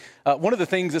One of the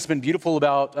things that's been beautiful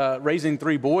about raising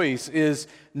three boys is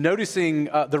noticing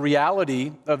the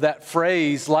reality of that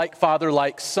phrase, like father,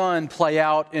 like son, play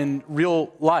out in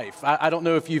real life. I don't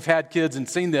know if you've had kids and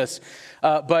seen this,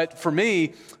 but for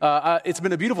me, it's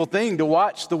been a beautiful thing to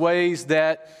watch the ways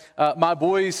that my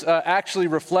boys actually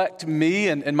reflect me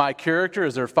and my character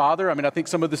as their father. I mean, I think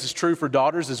some of this is true for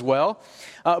daughters as well.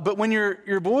 But when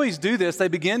your boys do this, they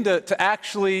begin to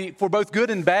actually, for both good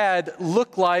and bad,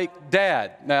 look like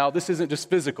dad. Now, this isn't just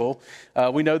physical.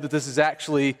 We know that this is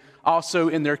actually also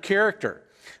in their character.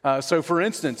 So, for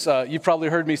instance, you've probably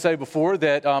heard me say before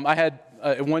that I had,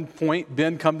 at one point,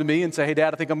 Ben come to me and say, "Hey,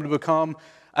 Dad, I think I'm going to become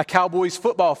a Cowboys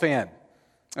football fan."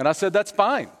 And I said, "That's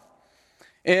fine."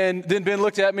 And then Ben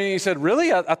looked at me and he said,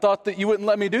 "Really? I thought that you wouldn't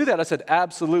let me do that." I said,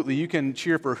 "Absolutely. You can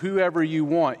cheer for whoever you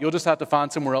want. You'll just have to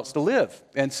find somewhere else to live."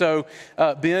 And so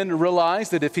Ben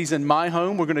realized that if he's in my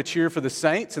home, we're going to cheer for the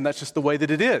Saints, and that's just the way that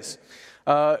it is.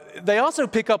 They also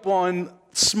pick up on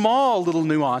small little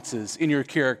nuances in your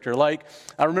character. Like,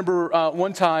 I remember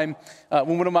one time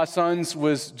when one of my sons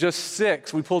was just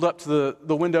 6, we pulled up to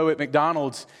the window at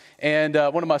McDonald's, and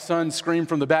one of my sons screamed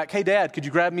from the back, "Hey, Dad, could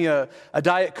you grab me a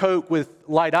Diet Coke with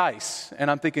light ice?" And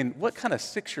I'm thinking, what kind of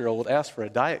 6-year-old asks for a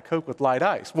Diet Coke with light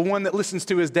ice? Well, one that listens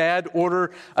to his dad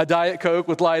order a Diet Coke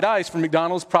with light ice from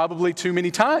McDonald's probably too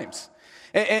many times.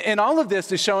 And all of this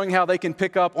is showing how they can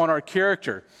pick up on our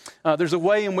character. There's a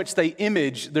way in which they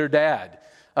image their dad.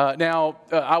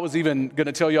 I was even going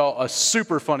to tell y'all a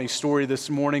super funny story this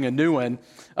morning, a new one.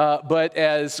 But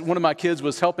as one of my kids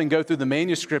was helping go through the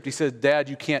manuscript, he said, "Dad,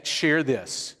 you can't share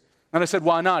this." And I said,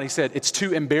 "Why not?" He said, "It's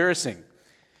too embarrassing."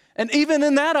 And even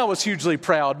in that, I was hugely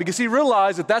proud because he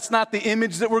realized that that's not the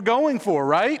image that we're going for,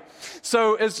 right?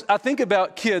 So as I think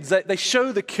about kids, they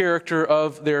show the character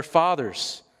of their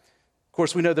fathers. Of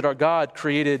course, we know that our God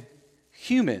created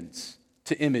humans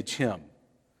to image him.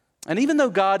 And even though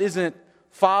God isn't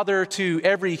father to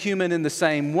every human in the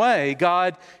same way,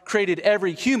 God created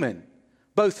every human,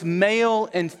 both male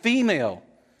and female,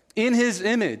 in his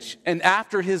image and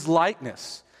after his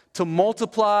likeness, to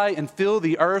multiply and fill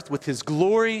the earth with his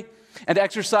glory and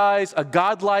exercise a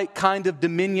godlike kind of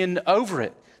dominion over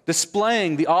it,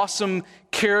 displaying the awesome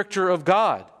character of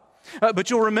God. But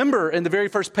you'll remember in the very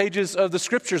first pages of the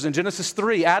scriptures in Genesis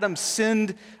 3, Adam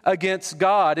sinned against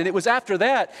God. And it was after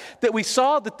that we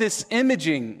saw that this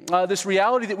imaging, this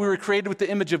reality that we were created with the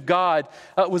image of God,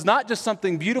 was not just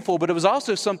something beautiful, but it was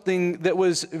also something that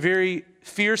was very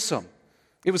fearsome.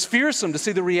 It was fearsome to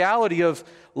see the reality of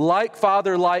like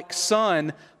father, like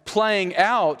son playing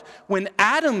out when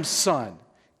Adam's son,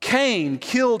 Cain,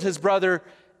 killed his brother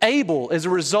Abel as a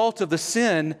result of the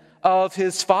sin of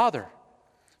his father.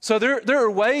 So there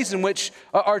are ways in which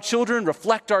our children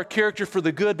reflect our character for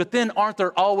the good, but then aren't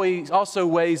there always also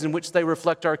ways in which they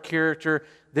reflect our character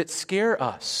that scare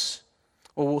us?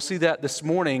 Well, we'll see that this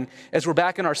morning as we're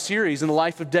back in our series in the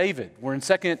life of David. We're in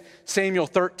 2 Samuel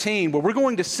 13, where we're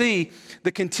going to see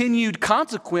the continued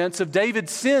consequence of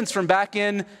David's sins from back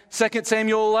in 2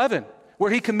 Samuel 11, where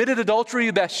he committed adultery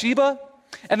with Bathsheba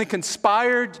and then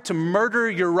conspired to murder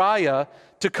Uriah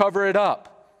to cover it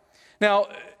up. Now,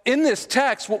 in this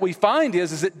text, what we find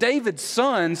is that David's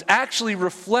sons actually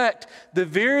reflect the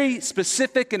very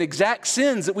specific and exact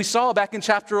sins that we saw back in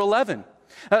chapter 11.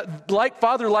 Like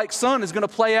father, like son is going to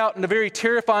play out in a very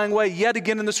terrifying way yet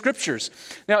again in the scriptures.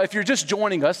 Now, if you're just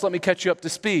joining us, let me catch you up to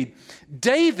speed.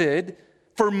 David,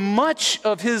 for much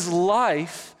of his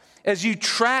life, as you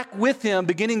track with him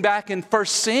beginning back in 1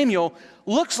 Samuel,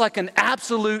 looks like an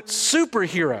absolute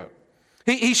superhero.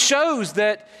 He shows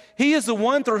that he is the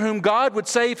one through whom God would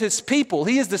save his people.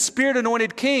 He is the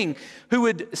Spirit-anointed king who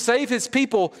would save his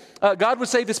people. God would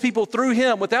save his people through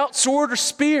him without sword or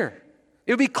spear.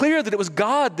 It would be clear that it was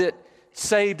God that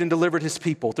saved and delivered his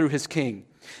people through his king.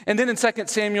 And then in 2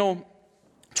 Samuel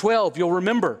 12, you'll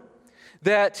remember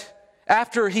that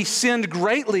after he sinned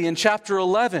greatly in chapter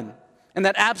 11, and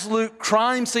that absolute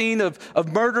crime scene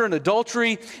of murder and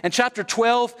adultery. In chapter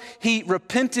 12, he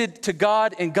repented to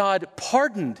God and God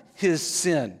pardoned his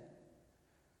sin.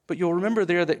 But you'll remember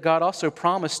there that God also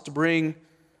promised to bring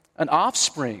an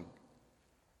offspring.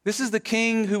 This is the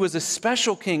king who was a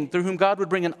special king through whom God would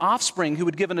bring an offspring who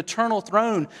would give an eternal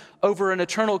throne over an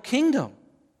eternal kingdom.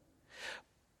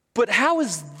 But how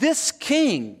is this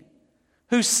king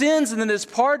who sins and then is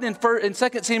pardoned in 2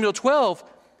 Samuel 12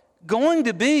 going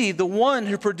to be the one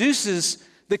who produces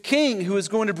the king who is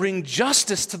going to bring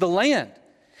justice to the land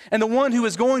and the one who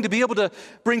is going to be able to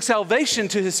bring salvation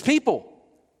to his people?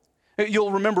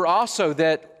 You'll remember also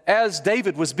that as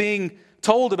David was being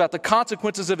told about the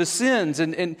consequences of his sins.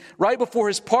 And right before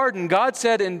his pardon, God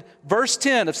said in verse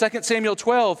 10 of 2 Samuel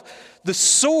 12, the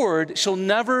sword shall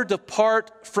never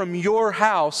depart from your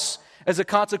house as a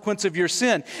consequence of your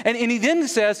sin. And he then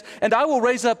says, and I will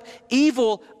raise up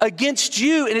evil against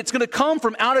you, and it's going to come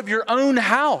from out of your own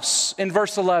house in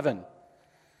verse 11.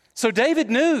 So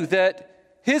David knew that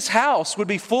his house would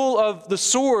be full of the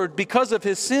sword because of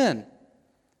his sin.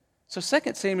 So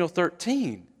 2 Samuel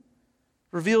 13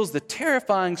 reveals the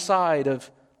terrifying side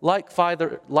of like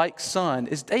father, like son,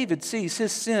 as David sees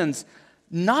his sins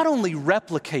not only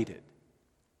replicated,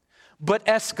 but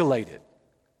escalated.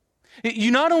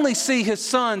 You not only see his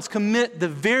sons commit the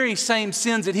very same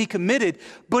sins that he committed,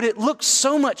 but it looks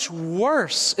so much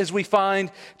worse as we find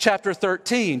chapter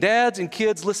 13. Dads and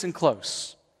kids, listen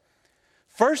close.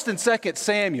 1st and 2nd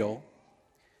Samuel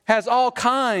has all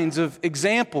kinds of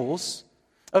examples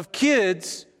of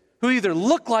kids who either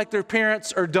look like their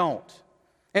parents or don't.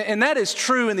 And that is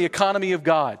true in the economy of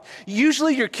God.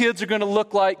 Usually your kids are going to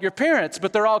look like your parents,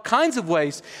 but there are all kinds of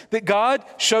ways that God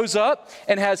shows up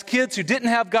and has kids who didn't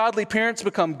have godly parents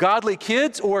become godly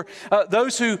kids, or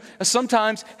those who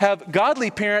sometimes have godly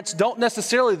parents don't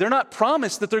necessarily, they're not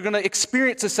promised that they're going to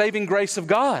experience the saving grace of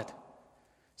God.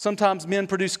 Sometimes men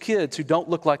produce kids who don't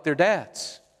look like their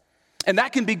dads. And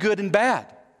that can be good and bad.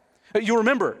 You'll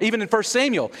remember, even in 1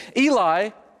 Samuel, Eli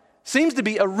seems to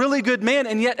be a really good man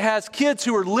and yet has kids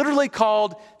who are literally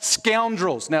called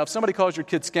scoundrels. Now, if somebody calls your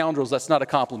kids scoundrels, that's not a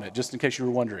compliment, just in case you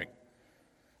were wondering.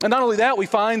 And not only that, we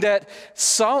find that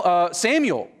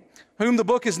Samuel, whom the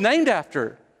book is named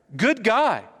after, good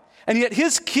guy. And yet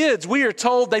his kids, we are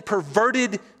told, they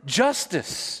perverted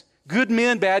justice. Good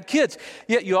men, bad kids.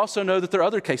 Yet you also know that there are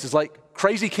other cases like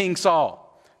crazy King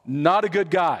Saul. Not a good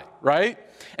guy, right?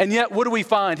 And yet, what do we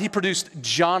find? He produced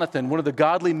Jonathan, one of the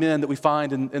godly men that we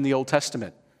find in the Old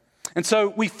Testament. And so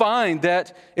we find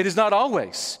that it is not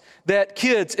always that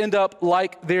kids end up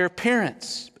like their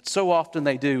parents, but so often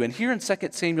they do. And here in 2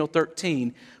 Samuel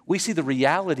 13, we see the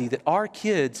reality that our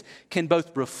kids can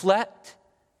both reflect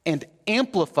and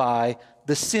amplify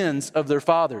the sins of their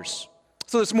fathers.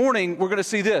 So this morning, we're going to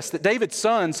see this, that David's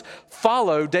sons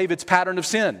follow David's pattern of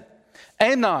sin.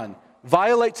 Amnon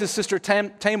violates his sister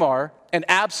Tamar, and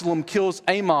Absalom kills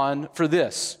Amnon for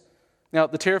this. Now,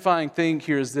 the terrifying thing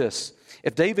here is this.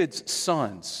 If David's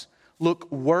sons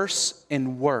look worse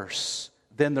and worse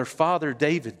than their father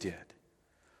David did,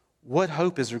 what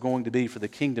hope is there going to be for the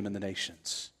kingdom and the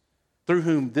nations, through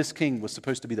whom this king was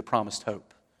supposed to be the promised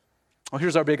hope? Well,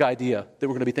 here's our big idea that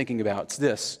we're going to be thinking about. It's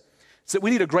this. It's that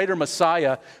we need a greater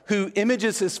Messiah who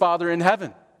images his Father in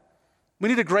heaven. We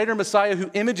need a greater Messiah who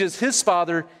images his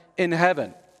Father in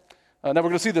heaven. Now we're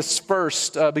going to see this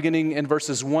first, beginning in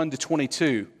verses 1 to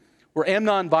 22, where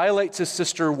Amnon violates his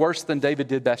sister worse than David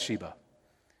did Bathsheba.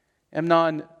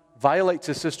 Amnon violates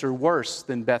his sister worse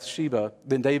than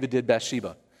David did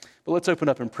Bathsheba. But let's open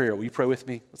up in prayer. Will you pray with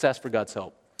me? Let's ask for God's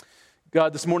help.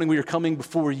 God, this morning we are coming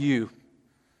before you.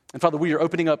 And Father, we are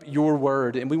opening up your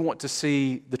word, and we want to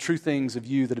see the true things of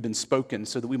you that have been spoken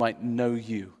so that we might know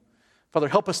you. Father,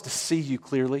 help us to see you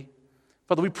clearly.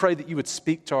 Father, we pray that you would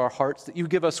speak to our hearts, that you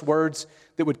would give us words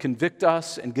that would convict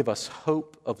us and give us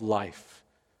hope of life.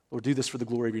 Lord, do this for the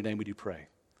glory of your name, we do pray.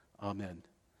 Amen.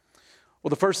 Well,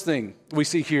 the first thing we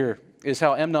see here is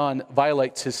how Amnon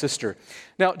violates his sister.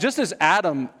 Now, just as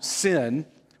Adam's sin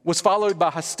was followed by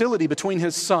hostility between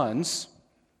his sons,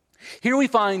 here we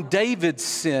find David's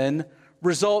sin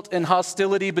result in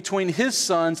hostility between his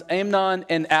sons, Amnon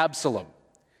and Absalom.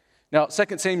 Now,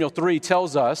 2 Samuel 3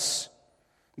 tells us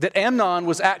that Amnon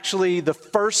was actually the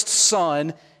first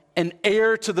son and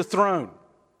heir to the throne.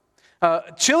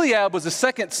 Chileab was the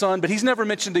second son, but he's never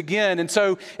mentioned again. And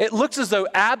so it looks as though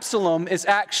Absalom is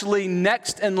actually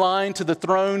next in line to the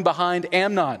throne behind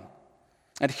Amnon.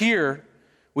 And here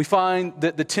we find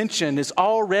that the tension is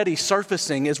already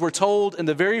surfacing as we're told in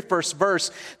the very first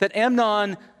verse that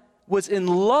Amnon was in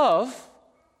love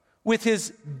with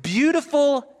his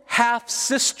beautiful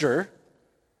half-sister,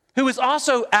 who is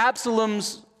also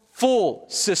Absalom's full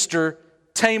sister,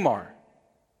 Tamar.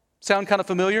 Sound kind of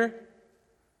familiar?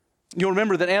 You'll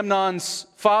remember that Amnon's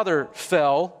father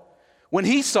fell when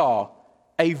he saw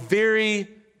a very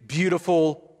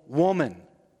beautiful woman.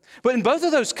 But in both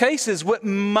of those cases, what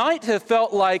might have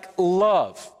felt like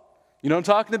love, you know what I'm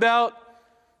talking about?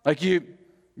 Like you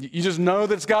just know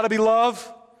that it's got to be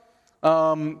love.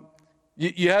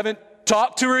 You haven't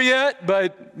talked to her yet,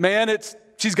 but man,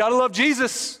 she's got to love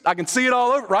Jesus. I can see it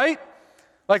all over, right?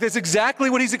 Like that's exactly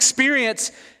what he's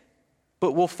experienced.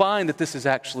 But we'll find that this is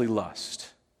actually lust.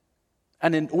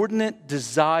 an inordinate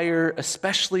desire,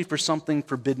 especially for something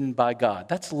forbidden by God.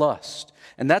 That's lust.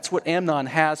 And that's what Amnon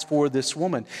has for this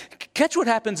woman. Catch what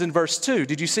happens in verse 2.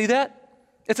 Did you see that?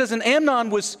 It says, and Amnon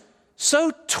was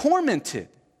so tormented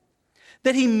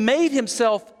that he made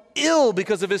himself ill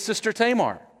because of his sister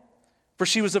Tamar, for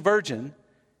she was a virgin,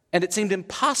 and it seemed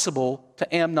impossible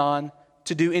to Amnon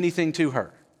to do anything to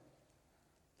her.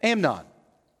 Amnon,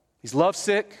 he's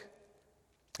lovesick,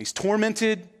 he's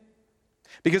tormented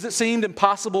because it seemed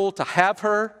impossible to have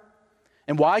her.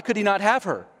 And why could he not have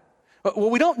her? Well,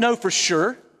 we don't know for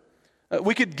sure.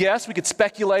 We could guess, we could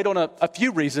speculate on a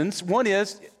few reasons. One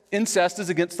is incest is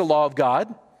against the law of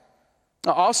God.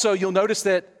 Also, you'll notice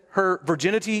that her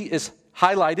virginity is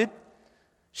highlighted.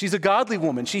 She's a godly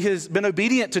woman. She has been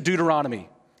obedient to Deuteronomy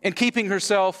in keeping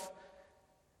herself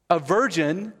a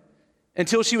virgin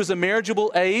until she was a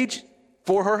marriageable age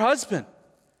for her husband.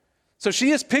 So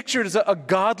she is pictured as a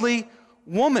godly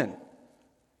woman.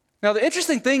 Now, the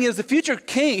interesting thing is the future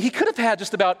king, he could have had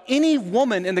just about any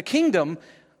woman in the kingdom,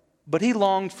 but he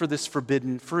longed for this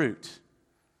forbidden fruit.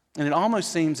 And it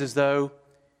almost seems as though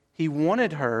he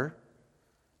wanted her,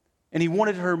 and he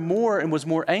wanted her more and was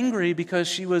more angry because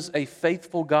she was a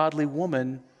faithful, godly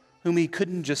woman whom he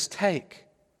couldn't just take.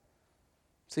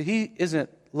 See, he isn't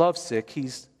lovesick,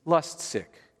 he's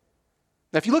lust-sick.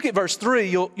 Now, if you look at verse 3,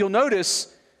 you'll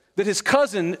notice that his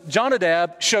cousin,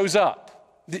 Jonadab, shows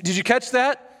up. Did you catch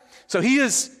that? So he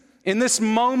is in this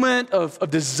moment of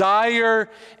desire,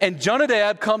 and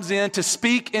Jonadab comes in to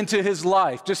speak into his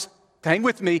life. Just hang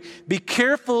with me. Be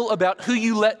careful about who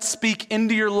you let speak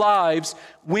into your lives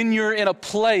when you're in a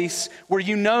place where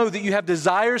you know that you have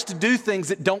desires to do things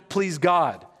that don't please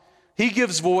God. He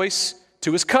gives voice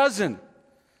to his cousin.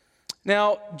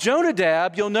 Now,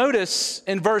 Jonadab, you'll notice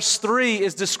in verse 3,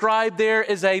 is described there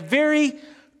as a very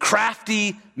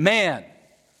crafty man.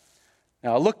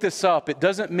 Now, I looked this up. It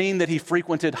doesn't mean that he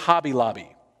frequented Hobby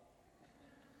Lobby.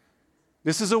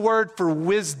 This is a word for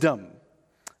wisdom,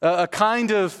 a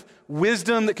kind of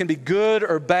wisdom that can be good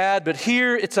or bad, but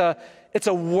here it's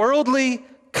a worldly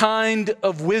kind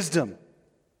of wisdom.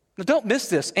 Now, don't miss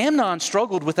this. Amnon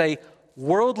struggled with a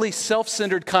worldly,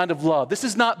 self-centered kind of love. This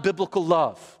is not biblical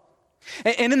love.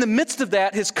 And in the midst of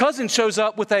that, his cousin shows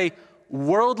up with a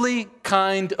worldly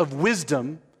kind of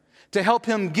wisdom to help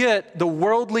him get the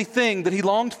worldly thing that he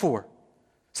longed for.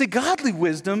 See, godly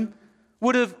wisdom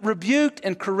would have rebuked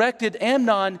and corrected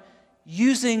Amnon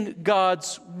using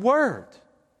God's word.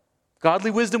 Godly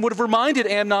wisdom would have reminded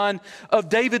Amnon of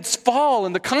David's fall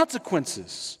and the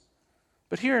consequences.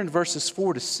 But here in verses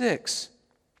 4 to 6,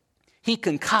 he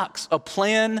concocts a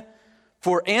plan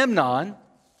for Amnon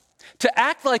to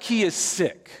act like he is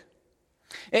sick.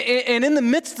 And in the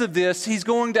midst of this, he's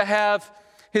going to have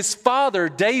his father,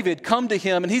 David, come to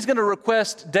him, and he's going to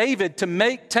request David to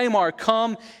make Tamar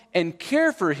come and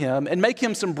care for him and make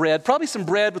him some bread, probably some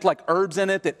bread with like herbs in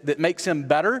it that makes him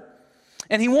better.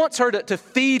 And he wants her to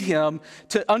feed him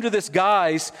under this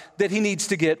guise that he needs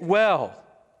to get well.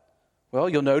 Well,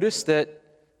 you'll notice that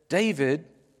David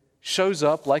shows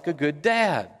up like a good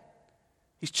dad.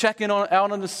 He's checking out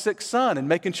on his sick son and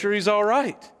making sure he's all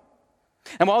right.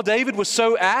 And while David was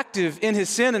so active in his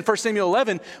sin in 1 Samuel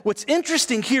 11, what's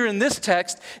interesting here in this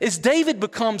text is David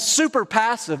becomes super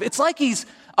passive. It's like he's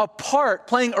a part,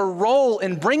 playing a role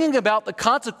in bringing about the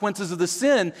consequences of the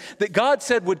sin that God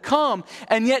said would come,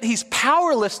 and yet he's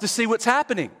powerless to see what's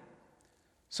happening.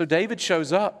 So David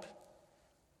shows up,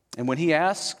 and when he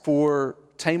asks for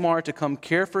Tamar to come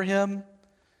care for him,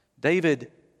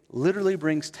 David literally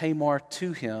brings Tamar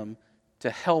to him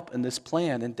to help in this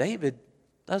plan, and David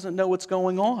doesn't know what's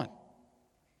going on.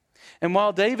 And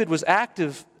while David was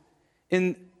active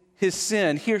in his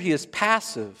sin, here he is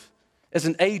passive as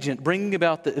an agent bringing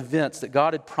about the events that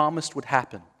God had promised would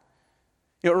happen.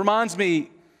 It reminds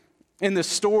me in this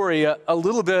story a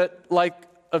little bit like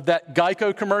of that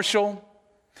Geico commercial,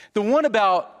 the one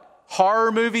about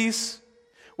horror movies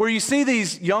where you see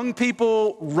these young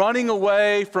people running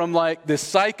away from like this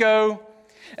psycho.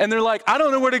 And they're like, I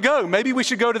don't know where to go. Maybe we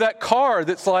should go to that car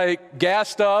that's like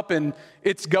gassed up and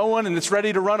it's going and it's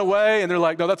ready to run away. And they're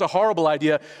like, no, that's a horrible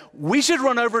idea. We should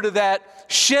run over to that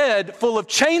shed full of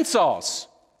chainsaws.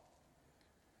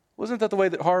 Wasn't that the way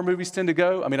that horror movies tend to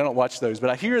go? I mean, I don't watch those, but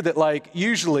I hear that like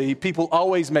usually people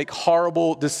always make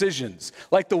horrible decisions,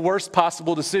 like the worst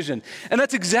possible decision. And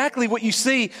that's exactly what you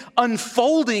see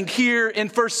unfolding here in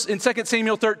 2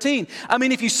 Samuel 13. I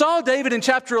mean, if you saw David in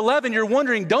chapter 11, you're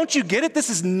wondering, don't you get it? This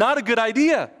is not a good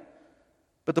idea.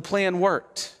 But the plan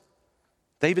worked.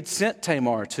 David sent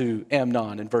Tamar to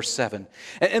Amnon in verse 7.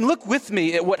 And look with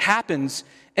me at what happens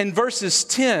in verses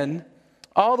 10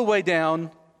 all the way down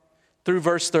through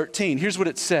verse 13. Here's what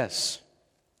it says.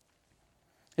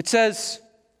 It says,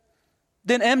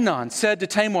 "Then Amnon said to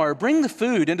Tamar, 'Bring the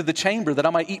food into the chamber that I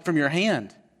might eat from your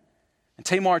hand.' And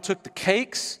Tamar took the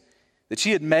cakes that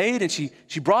she had made, and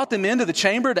she brought them into the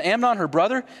chamber to Amnon, her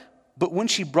brother. But when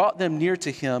she brought them near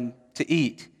to him to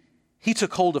eat, he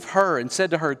took hold of her and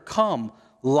said to her, 'Come,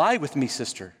 lie with me,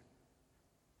 sister.'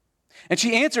 And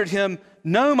she answered him,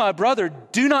 'No, my brother,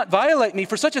 do not violate me,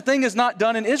 for such a thing is not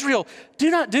done in Israel. Do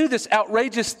not do this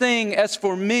outrageous thing. As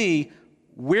for me,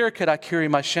 where could I carry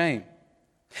my shame?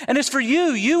 And as for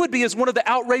you, you would be as one of the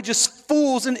outrageous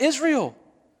fools in Israel.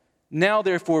 Now,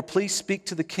 therefore, please speak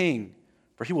to the king,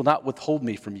 for he will not withhold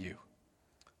me from you.'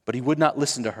 But he would not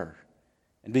listen to her.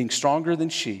 And being stronger than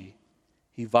she,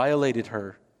 he violated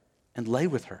her and lay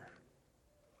with her."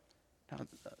 Now,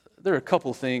 there are a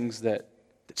couple things that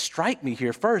strike me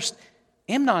here. First,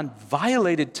 Amnon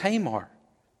violated Tamar.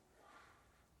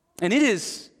 And it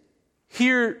is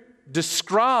here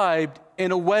described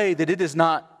in a way that it is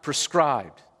not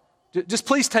prescribed. Just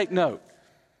please take note.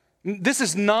 This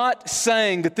is not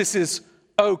saying that this is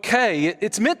okay.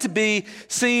 It's meant to be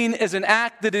seen as an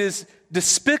act that is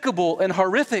despicable and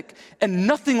horrific and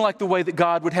nothing like the way that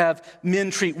God would have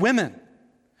men treat women.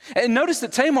 And notice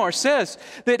that Tamar says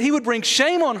that he would bring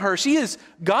shame on her. She is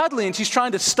godly and she's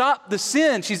trying to stop the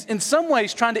sin. She's in some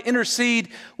ways trying to intercede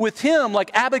with him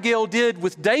like Abigail did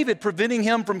with David, preventing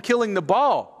him from killing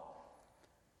Nabal.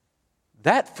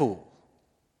 That fool.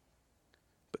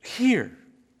 But here,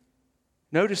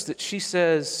 notice that she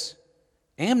says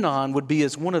Amnon would be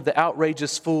as one of the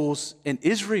outrageous fools in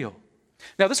Israel.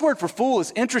 Now, this word for fool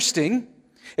is interesting.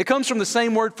 It comes from the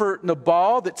same word for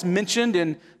Nabal that's mentioned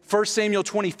in 1 Samuel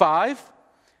 25.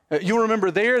 You'll remember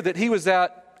there that he was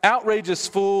that outrageous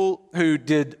fool who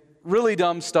did really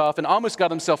dumb stuff and almost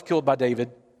got himself killed by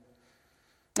David.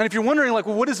 And if you're wondering, like,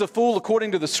 well, what is a fool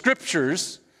according to the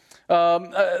scriptures?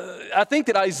 I think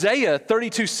that Isaiah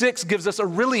 32:6 gives us a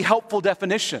really helpful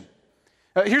definition.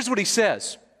 Here's what he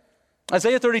says.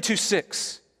 Isaiah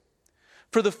 32:6.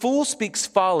 "For the fool speaks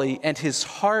folly, and his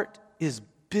heart is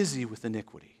busy with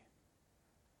iniquity,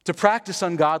 to practice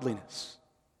ungodliness,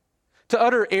 to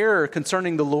utter error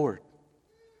concerning the Lord,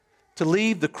 to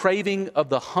leave the craving of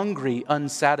the hungry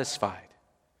unsatisfied,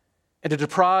 and to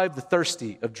deprive the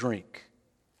thirsty of drink."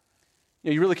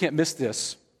 You really can't miss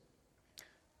this.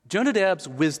 Jonadab's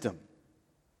wisdom,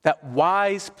 that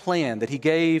wise plan that he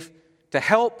gave to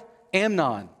help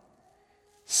Amnon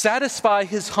satisfy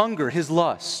his hunger, his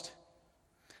lust,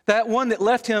 that one that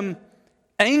left him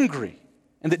angry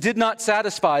and that did not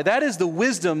satisfy, that is the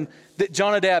wisdom that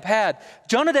Jonadab had.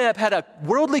 Jonadab had a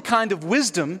worldly kind of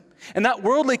wisdom, and that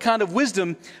worldly kind of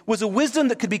wisdom was a wisdom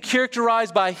that could be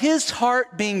characterized by his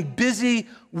heart being busy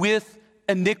with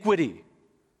iniquity.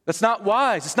 That's not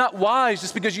wise. It's not wise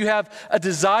just because you have a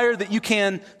desire that you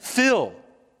can fill.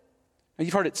 And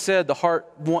you've heard it said, the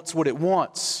heart wants what it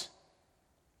wants.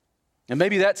 And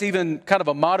maybe that's even kind of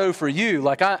a motto for you.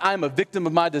 Like, I'm a victim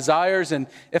of my desires, and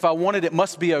if I want it, it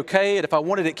must be okay, and if I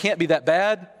want it, it can't be that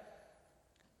bad.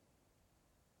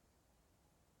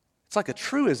 It's like a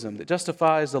truism that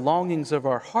justifies the longings of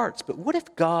our hearts. But what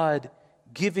if God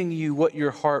giving you what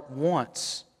your heart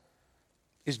wants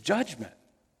is judgment?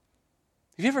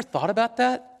 Have you ever thought about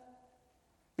that?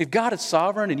 If God is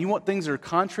sovereign and you want things that are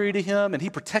contrary to Him, and He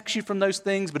protects you from those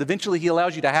things, but eventually He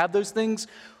allows you to have those things,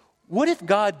 what if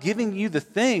God giving you the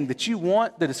thing that you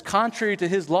want that is contrary to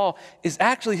His law is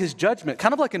actually His judgment?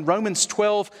 Kind of like in Romans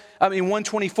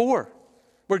 1:24,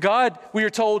 where God, we are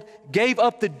told, gave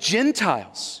up the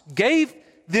Gentiles, gave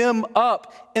them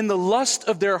up in the lust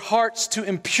of their hearts to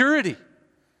impurity,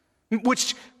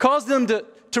 which caused them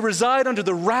to reside under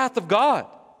the wrath of God.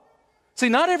 See,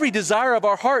 not every desire of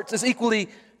our hearts is equally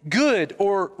good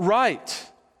or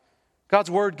right.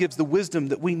 God's word gives the wisdom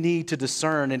that we need to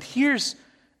discern. And here's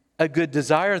a good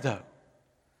desire, though.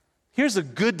 Here's a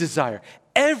good desire.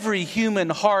 Every human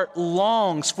heart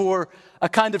longs for a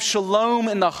kind of shalom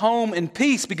in the home and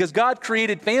peace, because God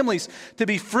created families to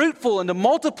be fruitful and to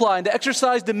multiply and to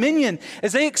exercise dominion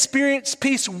as they experience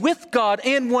peace with God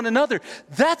and one another.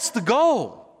 That's the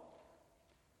goal.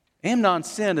 Amnon's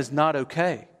sin is not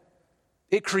okay.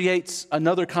 It creates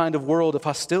another kind of world of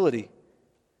hostility.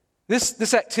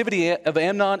 This activity of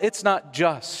Amnon, it's not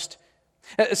just.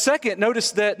 Second,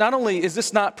 notice that not only is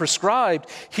this not prescribed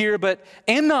here, but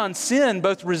Amnon's sin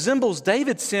both resembles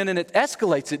David's sin and it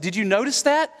escalates it. Did you notice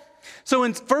that? So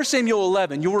in 1 Samuel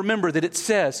 11, you'll remember that it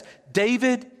says,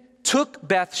 David took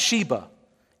Bathsheba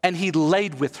and he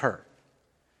laid with her.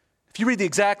 If you read the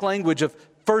exact language of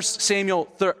 2 Samuel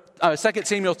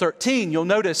 13, you'll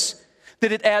notice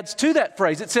that it adds to that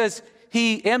phrase. It says,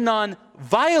 Amnon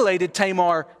violated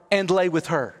Tamar and lay with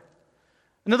her.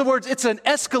 In other words, it's an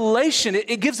escalation.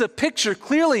 It gives a picture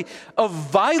clearly of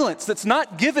violence that's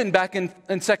not given back in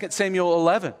 2 Samuel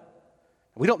 11.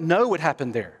 We don't know what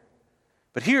happened there.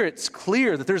 But here it's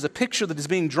clear that there's a picture that is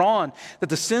being drawn that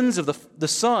the sins of the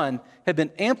son have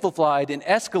been amplified and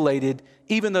escalated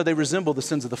even though they resemble the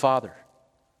sins of the father.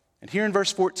 And here in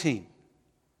verse 14,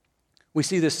 we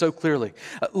see this so clearly.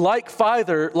 Like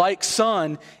father, like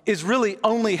son is really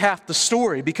only half the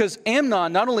story because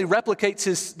Amnon not only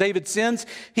replicates David's sins,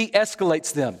 he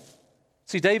escalates them.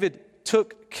 See, David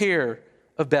took care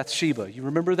of Bathsheba. You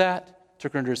remember that?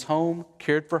 Took her into his home,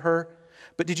 cared for her.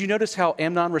 But did you notice how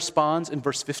Amnon responds in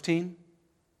verse 15?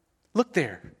 Look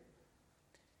there.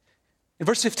 In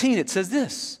verse 15, it says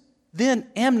this, "Then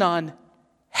Amnon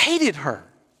hated her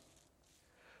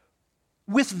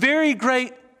with very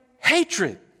great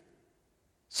hatred,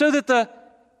 so that the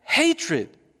hatred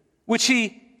which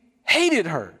he hated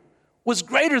her was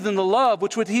greater than the love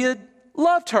which he had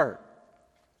loved her."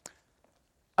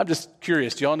 I'm just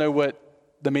curious, do y'all know what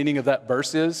the meaning of that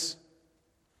verse is?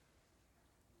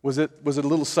 Was it a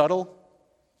little subtle?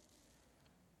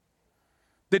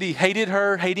 That he hated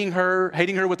her, hating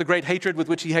her with the great hatred with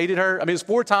which he hated her? I mean, it's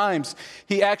 4 times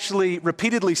he actually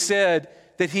repeatedly said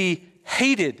that he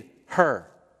hated her.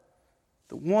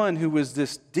 The one who was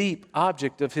this deep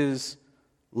object of his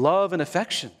love and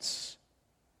affections.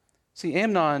 See,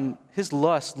 Amnon, his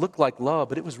lust looked like love,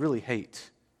 but it was really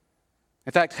hate.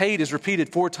 In fact, hate is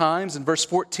repeated 4 times in verse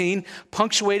 14,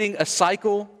 punctuating a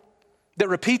cycle that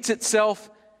repeats itself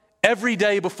every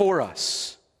day before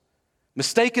us.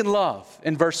 Mistaken love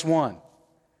in verse 1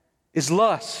 is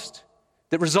lust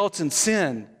that results in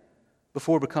sin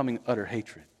before becoming utter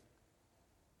hatred.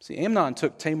 See, Amnon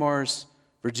took Tamar's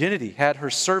virginity, had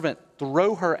her servant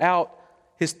throw her out.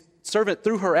 His servant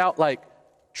threw her out like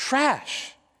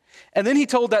trash. And then he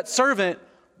told that servant,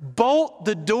 bolt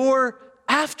the door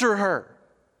after her.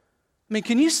 I mean,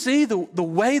 can you see the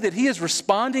way that he is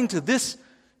responding to this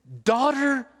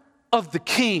daughter of the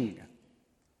king?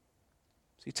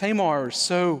 See, Tamar is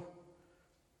so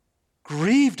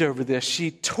grieved over this.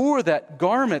 She tore that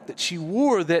garment that she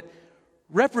wore that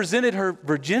represented her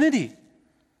virginity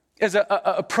as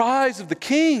a prize of the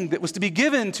king that was to be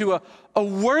given to a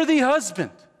worthy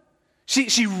husband.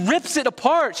 She rips it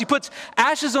apart. She puts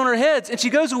ashes on her heads, and she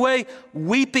goes away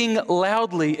weeping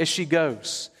loudly as she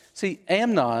goes. See,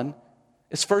 Amnon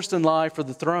is first in line for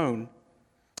the throne.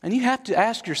 And you have to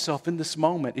ask yourself in this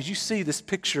moment, as you see this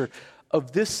picture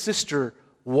of this sister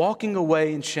walking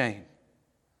away in shame,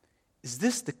 is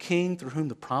this the king through whom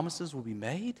the promises will be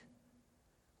made?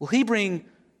 Will he bring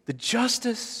the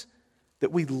justice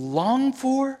that we long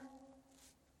for?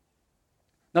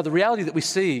 Now, the reality that we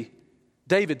see,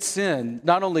 David's sin,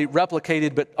 not only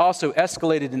replicated but also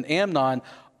escalated in Amnon,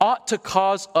 ought to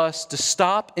cause us to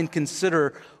stop and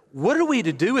consider, what are we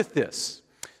to do with this?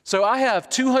 So I have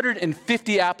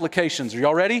 250 applications. Are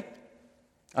y'all ready?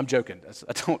 I'm joking.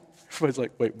 Everybody's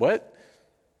like, wait, what?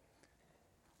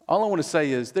 All I want to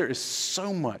say is there is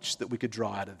so much that we could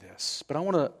draw out of this, but I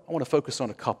want to focus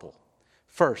on a couple.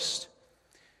 First,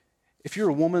 if you're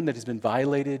a woman that has been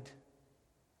violated,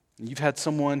 and you've had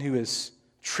someone who has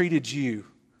treated you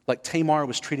like Tamar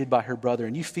was treated by her brother,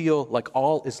 and you feel like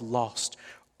all is lost,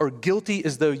 or guilty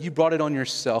as though you brought it on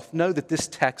yourself, know that this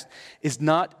text is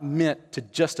not meant to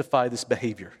justify this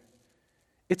behavior.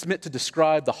 It's meant to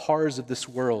describe the horrors of this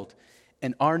world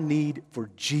and our need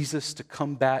for Jesus to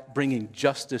come back, bringing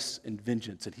justice and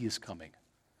vengeance, and he is coming.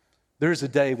 There is a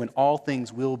day when all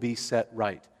things will be set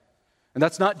right. And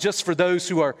that's not just for those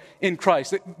who are in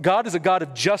Christ. God is a God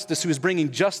of justice who is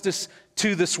bringing justice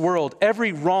to this world.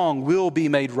 Every wrong will be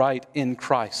made right in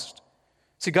Christ.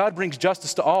 See, God brings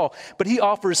justice to all, but he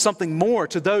offers something more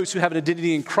to those who have an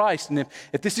identity in Christ. And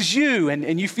if this is you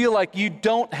and you feel like you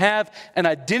don't have an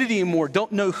identity anymore,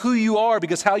 don't know who you are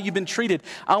because how you've been treated,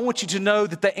 I want you to know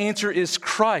that the answer is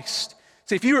Christ.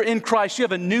 See, if you are in Christ, you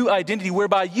have a new identity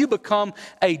whereby you become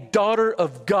a daughter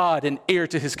of God and heir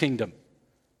to his kingdom.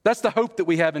 That's the hope that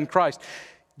we have in Christ.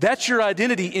 That's your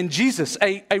identity in Jesus,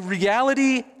 a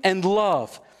reality and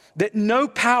love that no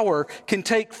power can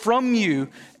take from you,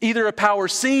 either a power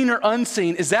seen or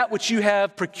unseen. Is that what you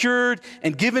have procured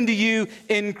and given to you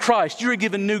in Christ? You are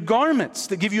given new garments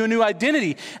that give you a new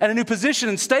identity and a new position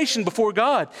and station before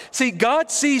God. See,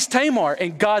 God sees Tamar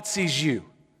and God sees you.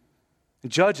 And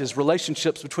judges,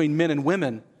 relationships between men and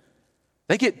women,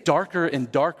 they get darker and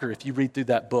darker if you read through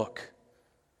that book.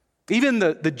 Even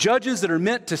the judges that are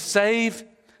meant to save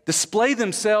display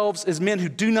themselves as men who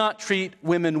do not treat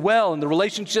women well, and the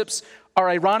relationships are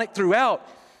ironic throughout.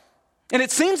 And it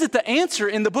seems that the answer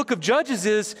in the book of Judges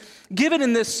is given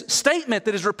in this statement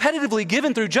that is repetitively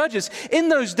given through Judges. In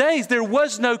those days, there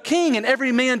was no king, and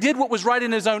every man did what was right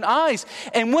in his own eyes.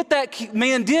 And what that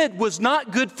man did was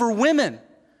not good for women,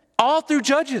 all through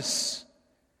Judges.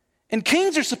 And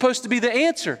kings are supposed to be the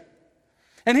answer.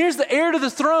 And here's the heir to the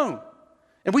throne.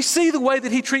 And we see the way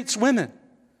that he treats women.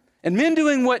 And men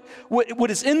doing what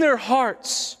is in their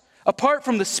hearts, apart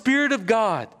from the Spirit of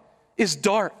God, is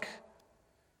dark.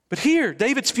 But here,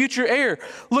 David's future heir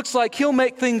looks like he'll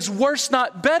make things worse,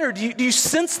 not better. Do you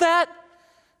sense that?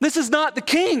 This is not the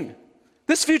king.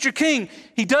 This future king,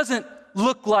 he doesn't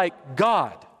look like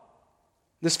God.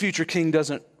 This future king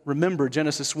doesn't remember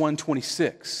Genesis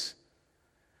 1:26,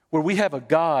 where we have a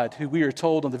God who we are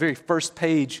told on the very first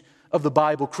page of the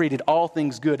Bible created all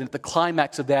things good. And at the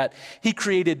climax of that, he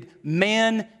created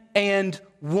man and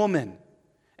woman.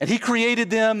 And he created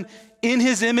them in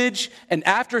his image and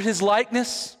after his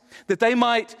likeness, that they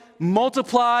might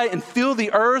multiply and fill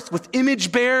the earth with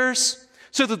image bearers,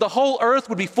 so that the whole earth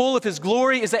would be full of his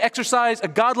glory as they exercise a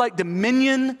godlike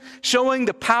dominion, showing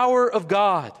the power of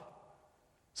God.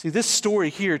 See, this story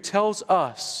here tells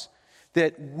us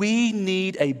that we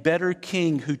need a better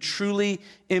king who truly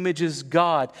images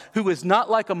God, who is not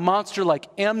like a monster like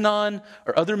Amnon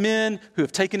or other men who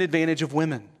have taken advantage of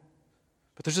women.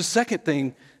 But there's a second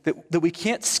thing that we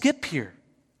can't skip here.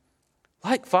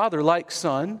 Like father, like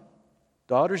son,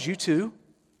 daughters, you too,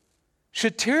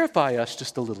 should terrify us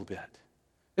just a little bit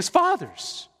as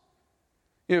fathers.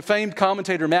 You know, famed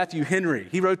commentator Matthew Henry,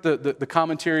 he wrote the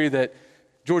commentary that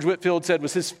George Whitefield said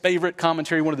was his favorite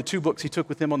commentary, one of the two books he took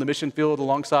with him on the mission field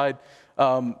alongside,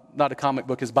 not a comic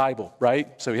book, his Bible,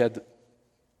 right? So he had the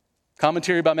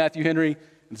commentary by Matthew Henry,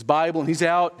 his Bible, and he's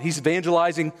out, he's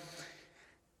evangelizing.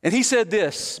 And he said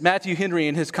this, Matthew Henry,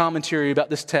 in his commentary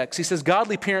about this text, he says,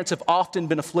 godly parents have often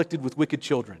been afflicted with wicked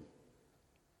children.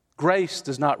 Grace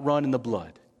does not run in the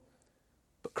blood,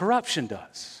 but corruption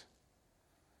does.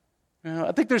 You know,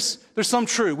 I think there's some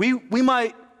truth. We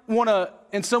might want to,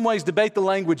 in some ways, debate the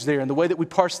language there and the way that we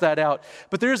parse that out,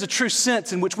 but there is a true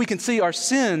sense in which we can see our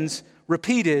sins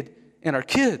repeated in our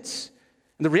kids.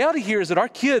 And the reality here is that our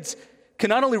kids can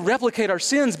not only replicate our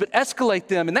sins, but escalate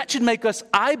them. And that should make us,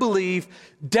 I believe,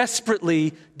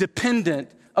 desperately dependent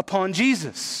upon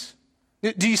Jesus.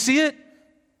 Do you see it?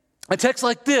 A text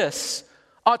like this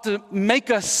ought to make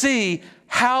us see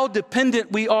how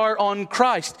dependent we are on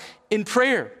Christ in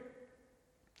prayer,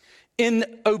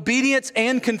 in obedience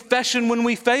and confession when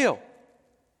we fail,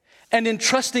 and in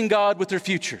trusting God with their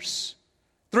futures.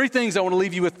 Three things I want to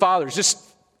leave you with, fathers, just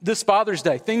this Father's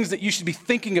Day, things that you should be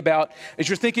thinking about as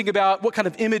you're thinking about what kind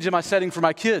of image am I setting for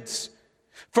my kids.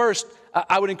 First,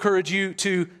 I would encourage you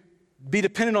to be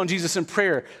dependent on Jesus in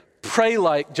prayer. Pray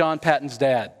like John Patton's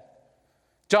dad.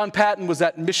 John Patton was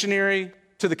that missionary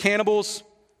to the cannibals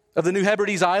of the New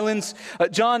Hebrides Islands.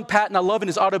 John Patton, I love in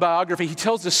his autobiography, he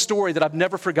tells this story that I've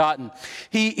never forgotten.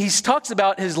 He talks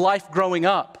about his life growing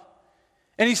up.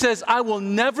 And he says, I will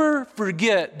never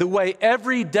forget the way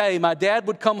every day my dad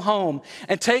would come home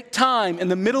and take time in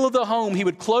the middle of the home. He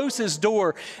would close his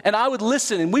door and I would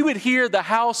listen and we would hear the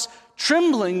house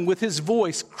trembling with his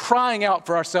voice crying out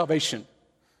for our salvation.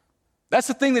 That's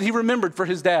the thing that he remembered for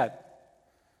his dad.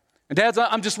 And dads,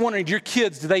 I'm just wondering, your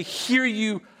kids, do they hear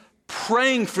you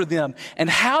praying for them? And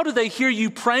how do they hear you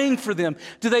praying for them?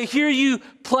 Do they hear you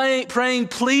praying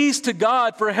please to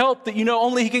God for help that you know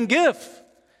only he can give?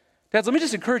 Dads, let me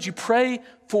just encourage you, pray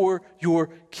for your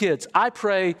kids. I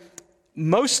pray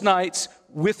most nights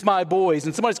with my boys,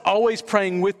 and somebody's always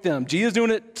praying with them. Gia's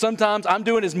doing it sometimes. I'm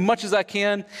doing as much as I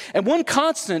can. And one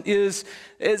constant is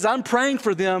I'm praying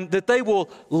for them that they will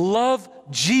love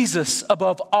Jesus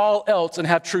above all else and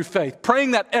have true faith.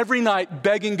 Praying that every night,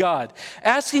 begging God,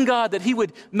 asking God that he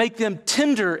would make them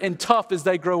tender and tough as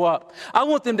they grow up. I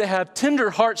want them to have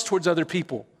tender hearts towards other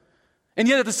people. And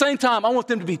yet at the same time, I want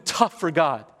them to be tough for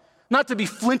God. Not to be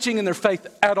flinching in their faith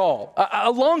at all. I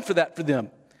long for that for them.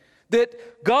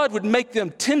 That God would make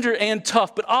them tender and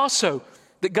tough, but also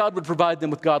that God would provide them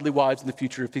with godly wives in the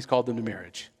future if he's called them to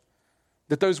marriage.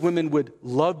 That those women would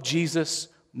love Jesus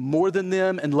more than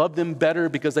them and love them better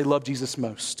because they love Jesus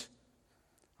most.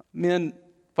 Men,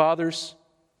 fathers,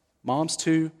 moms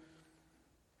too,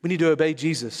 we need to obey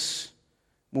Jesus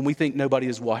when we think nobody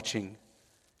is watching,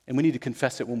 and we need to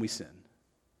confess it when we sin.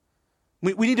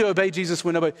 We need to obey Jesus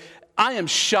when nobody... I am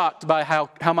shocked by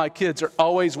how my kids are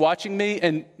always watching me,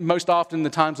 and most often the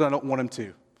times when I don't want them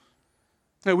to.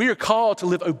 No, we are called to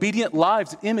live obedient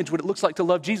lives that image what it looks like to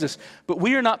love Jesus. But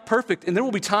we are not perfect, and there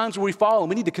will be times where we fall, and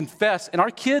we need to confess. And our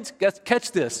kids,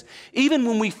 catch this, even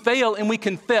when we fail and we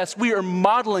confess, we are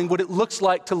modeling what it looks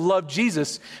like to love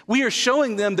Jesus. We are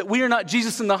showing them that we are not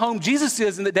Jesus in the home. Jesus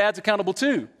is, and that Dad's accountable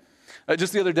too.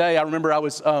 Just the other day, I remember I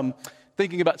was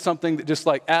thinking about something that just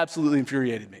like absolutely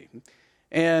infuriated me.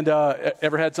 And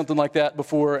ever had something like that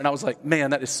before? And I was like,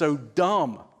 man, that is so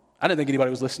dumb. I didn't think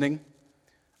anybody was listening.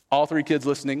 All 3 kids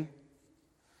listening.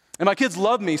 And my kids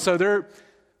love me, so they're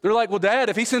like, well, Dad,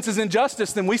 if he senses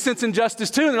injustice, then we sense injustice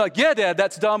too. And they're like, yeah, Dad,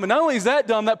 that's dumb. And not only is that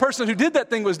dumb, that person who did that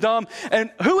thing was dumb. And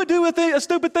who would do a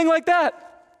stupid thing like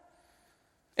that?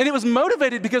 And it was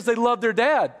motivated because they loved their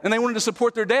dad, and they wanted to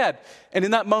support their dad. And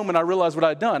in that moment, I realized what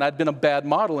I'd done. I'd been a bad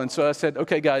model, and so I said,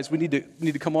 okay, guys, we need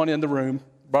to come on in the room.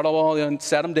 Brought them all in,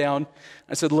 sat them down.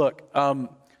 I said, look,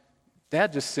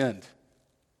 Dad just sinned.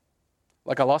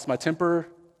 Like I lost my temper.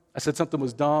 I said something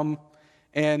was dumb,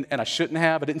 and I shouldn't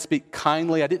have. I didn't speak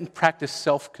kindly. I didn't practice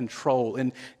self-control.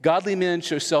 And godly men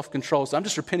show self-control. So I'm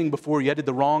just repenting before you. I did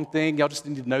the wrong thing. Y'all just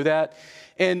need to know that.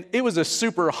 And it was a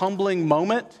super humbling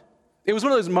moment. It was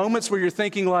one of those moments where you're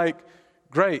thinking like,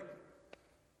 great,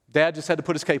 Dad just had to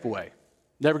put his cape away.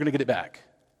 Never going to get it back.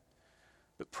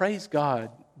 But praise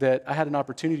God that I had an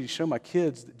opportunity to show my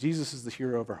kids that Jesus is the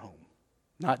hero of our home,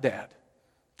 not Dad.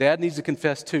 Dad needs to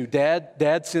confess too.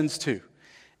 Dad sins too.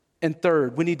 And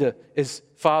third, we need to, as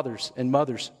fathers and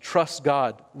mothers, trust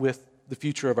God with the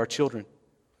future of our children.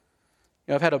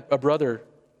 You know, I've had a brother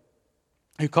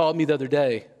who called me the other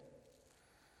day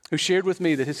who shared with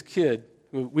me that his kid,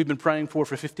 who we've been praying for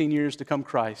 15 years to come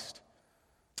Christ,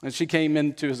 and she came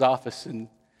into his office and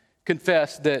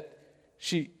confessed that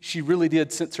she really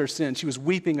did sense her sin. She was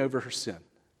weeping over her sin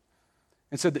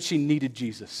and said that she needed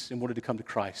Jesus and wanted to come to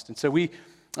Christ. And so we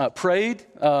prayed.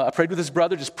 I prayed with his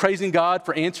brother, just praising God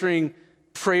for answering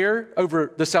prayer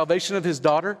over the salvation of his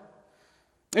daughter.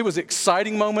 It was an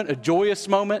exciting moment, a joyous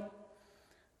moment.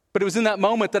 But it was in that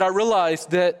moment that I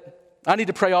realized that I need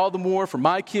to pray all the more for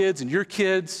my kids and your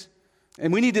kids.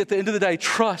 And we need to, at the end of the day,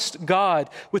 trust God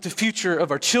with the future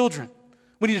of our children.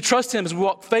 We need to trust Him as we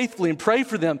walk faithfully and pray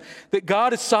for them that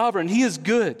God is sovereign, He is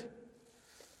good.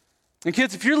 And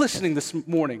kids, if you're listening this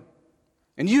morning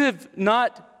and you have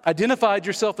not identified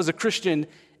yourself as a Christian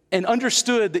and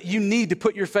understood that you need to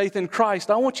put your faith in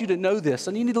Christ, I want you to know this,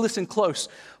 and you need to listen close.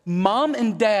 Mom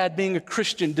and dad being a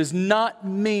Christian does not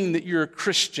mean that you're a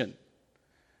Christian.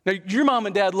 Now, your mom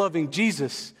and dad loving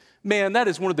Jesus, man, that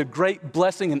is one of the great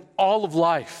blessings in all of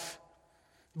life.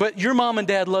 But your mom and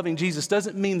dad loving Jesus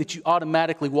doesn't mean that you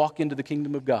automatically walk into the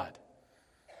kingdom of God.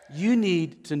 You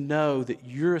need to know that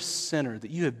you're a sinner,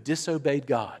 that you have disobeyed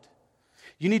God.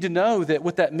 You need to know that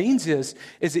what that means is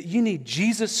that you need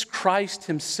Jesus Christ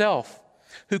Himself,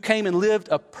 who came and lived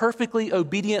a perfectly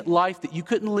obedient life that you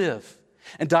couldn't live,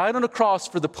 and died on a cross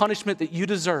for the punishment that you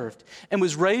deserved, and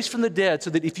was raised from the dead so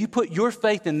that if you put your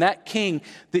faith in that King,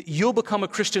 that you'll become a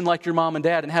Christian like your mom and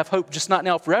dad and have hope just not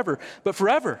now forever, but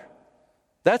forever.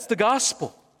 That's the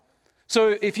gospel.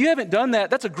 So if you haven't done that,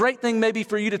 that's a great thing maybe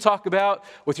for you to talk about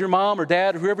with your mom or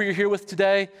dad or whoever you're here with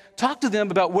today. Talk to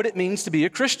them about what it means to be a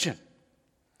Christian.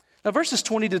 Now, verses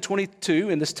 20 to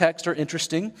 22 in this text are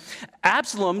interesting.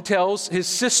 Absalom tells his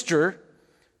sister,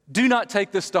 do not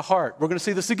take this to heart. We're going to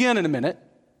see this again in a minute.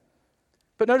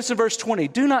 But notice in verse 20,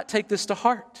 do not take this to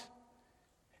heart.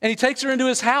 And he takes her into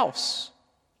his house.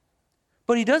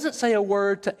 But he doesn't say a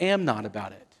word to Amnon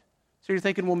about it. So you're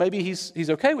thinking, well, maybe he's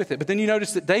okay with it. But then you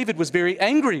notice that David was very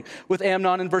angry with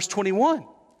Amnon in verse 21.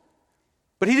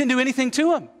 But he didn't do anything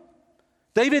to him.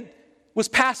 David was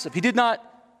passive. He did not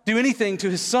do anything to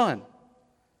his son.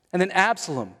 And then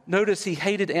Absalom, notice he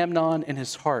hated Amnon in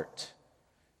his heart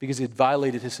because he had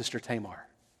violated his sister Tamar.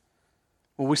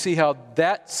 Well, we see how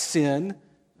that sin,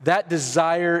 that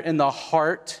desire in the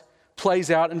heart plays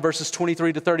out in verses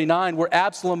 23 to 39, where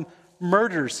Absalom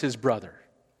murders his brother.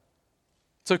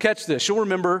 So catch this. You'll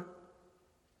remember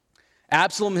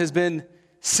Absalom has been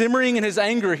simmering in his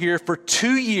anger here for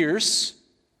 2 years,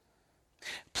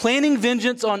 planning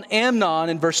vengeance on Amnon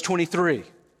in verse 23.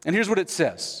 And here's what it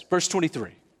says, verse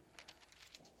 23.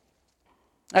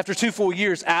 After 2 full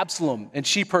years, Absalom and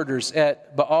sheep herders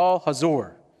at Baal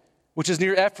Hazor, which is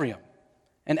near Ephraim,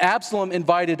 and Absalom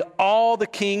invited all the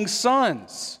king's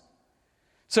sons.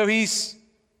 So he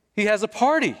has a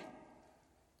party.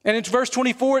 And in verse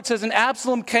 24, it says, and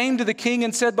Absalom came to the king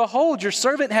and said, behold, your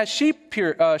servant has sheep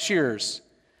shearers.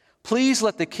 Please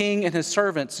let the king and his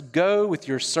servants go with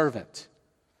your servant.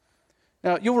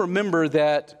 Now, you'll remember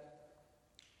that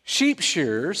sheep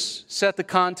shearers set the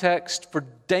context for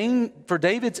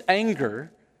David's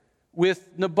anger with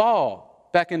Nabal,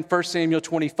 back in 1 Samuel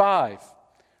 25,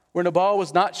 where Nabal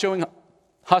was not showing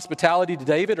hospitality to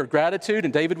David or gratitude,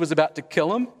 and David was about to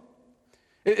kill him.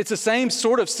 It's the same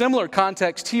sort of similar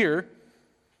context here.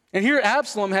 And here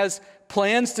Absalom has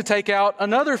plans to take out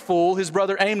another fool, his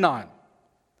brother Amnon.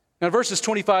 Now, verses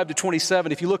 25 to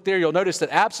 27, if you look there, you'll notice that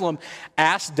Absalom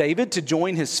asked David to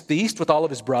join his feast with all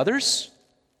of his brothers.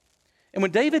 And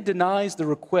when David denies the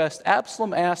request,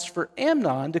 Absalom asks for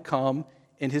Amnon to come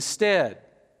in his stead.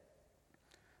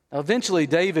 Now, eventually,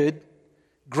 David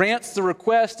grants the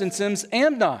request and sends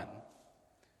Amnon.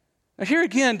 Now, here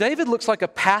again, David looks like a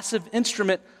passive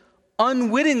instrument,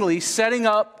 unwittingly setting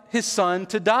up his son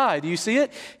to die. Do you see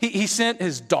it? He sent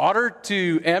his daughter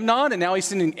to Amnon, and now he's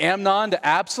sending Amnon to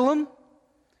Absalom.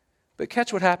 But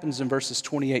catch what happens in verses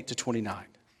 28 to 29.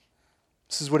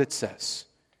 This is what it says.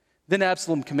 Then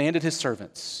Absalom commanded his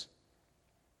servants,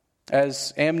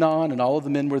 as Amnon and all of the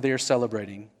men were there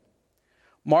celebrating,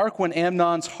 "Mark when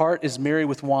Amnon's heart is merry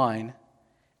with wine,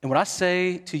 and when I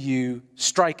say to you,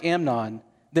 strike Amnon,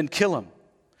 then kill him.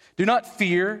 Do not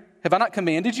fear. Have I not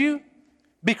commanded you?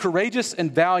 Be courageous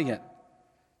and valiant."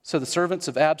 So the servants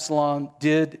of Absalom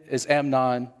did to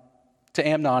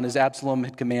Amnon as Absalom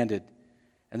had commanded.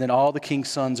 And then all the king's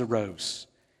sons arose,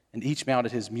 and each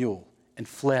mounted his mule and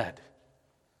fled.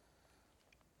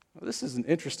 Well, this is an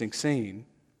interesting scene.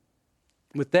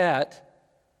 With that,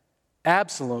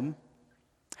 Absalom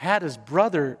had his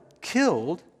brother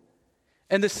killed,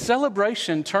 and the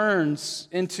celebration turns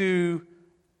into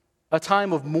a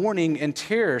time of mourning and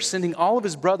terror, sending all of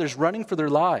his brothers running for their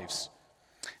lives.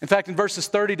 In fact, in verses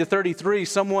 30 to 33,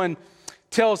 someone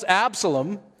tells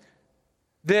David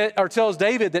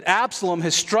that Absalom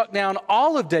has struck down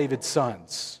all of David's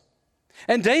sons.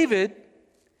 And David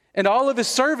and all of his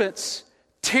servants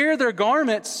tear their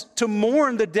garments to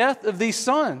mourn the death of these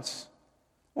sons.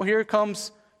 Well, here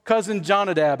comes cousin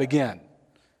Jonadab again,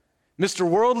 Mr.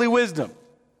 Worldly Wisdom.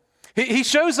 He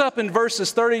shows up in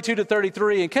verses 32 to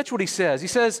 33, and catch what he says. He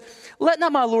says, "Let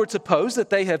not my lord suppose that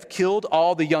they have killed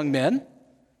all the young men,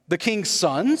 the king's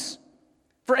sons,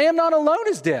 for Amnon alone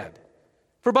is dead.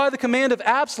 For by the command of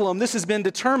Absalom, this has been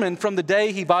determined from the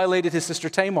day he violated his sister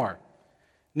Tamar.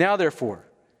 Now, therefore,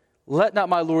 let not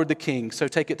my lord the king so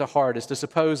take it to heart as to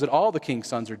suppose that all the king's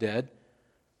sons are dead,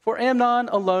 for Amnon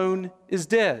alone is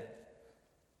dead."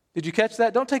 Did you catch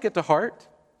that? Don't take it to heart.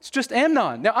 It's just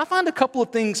Amnon. Now, I find a couple of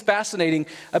things fascinating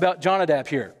about Jonadab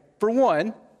here. For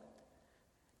one,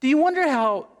 do you wonder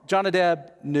how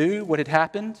Jonadab knew what had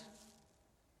happened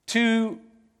to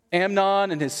Amnon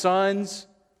and his sons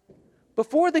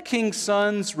before the king's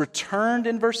sons returned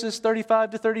in verses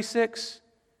 35 to 36?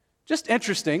 Just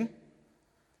interesting.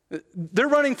 They're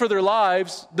running for their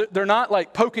lives. They're not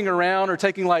like poking around or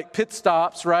taking like pit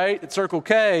stops, right, at Circle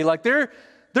K. Like they're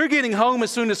getting home as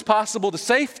soon as possible to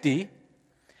safety.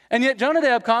 And yet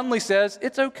Jonadab calmly says,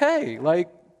 it's okay. Like,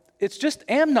 it's just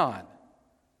Amnon.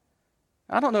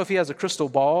 I don't know if he has a crystal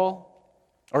ball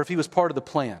or if he was part of the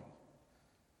plan.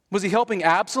 Was he helping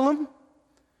Absalom?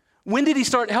 When did he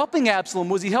start helping Absalom?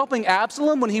 Was he helping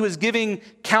Absalom when he was giving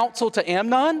counsel to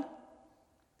Amnon?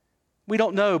 We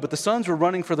don't know, but the sons were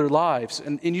running for their lives.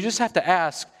 And you just have to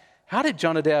ask, how did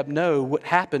Jonadab know what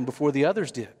happened before the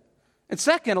others did? And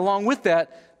second, along with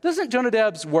that, doesn't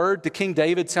Jonadab's word to King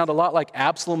David sound a lot like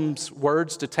Absalom's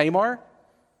words to Tamar?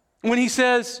 When he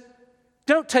says,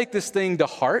 "Don't take this thing to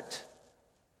heart."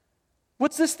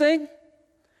 What's this thing?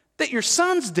 That your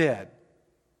son's dead.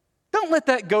 Don't let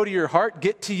that go to your heart,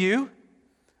 get to you.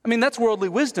 I mean, that's worldly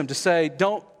wisdom to say,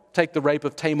 don't take the rape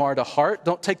of Tamar to heart.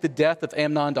 Don't take the death of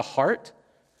Amnon to heart.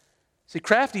 See,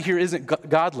 crafty here isn't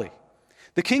godly.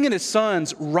 The king and his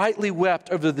sons rightly wept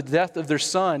over the death of their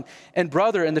son and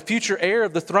brother and the future heir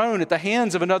of the throne at the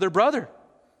hands of another brother.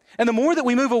 And the more that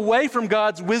we move away from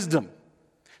God's wisdom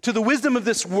to the wisdom of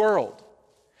this world,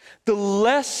 the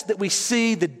less that we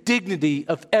see the dignity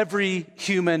of every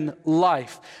human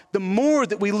life. The more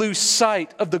that we lose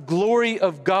sight of the glory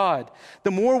of God,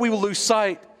 the more we will lose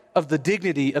sight of the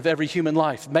dignity of every human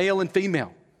life, male and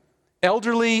female,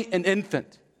 elderly and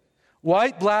infant,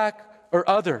 white, black, or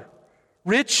other,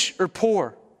 rich or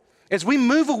poor. As we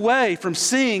move away from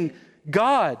seeing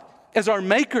God as our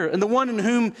maker and the one in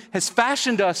whom has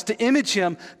fashioned us to image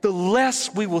him, the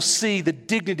less we will see the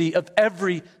dignity of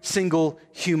every single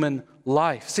human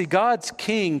life. See, God's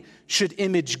king should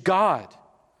image God.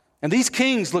 And these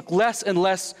kings look less and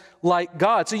less like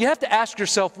God. So you have to ask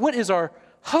yourself, what is our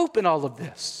hope in all of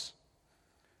this?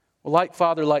 Well, like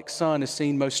Father, like Son is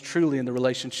seen most truly in the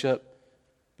relationship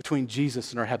between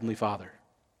Jesus and our Heavenly Father.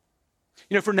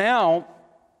 You know, for now,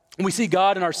 we see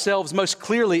God and ourselves most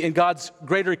clearly in God's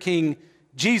greater King,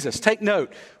 Jesus. Take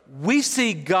note, we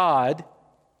see God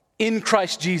in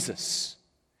Christ Jesus.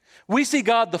 We see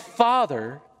God the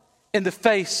Father in the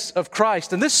face of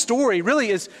Christ. And this story really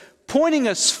is pointing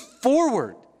us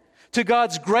forward to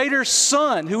God's greater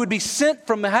Son who would be sent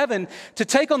from heaven to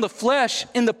take on the flesh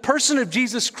in the person of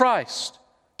Jesus Christ,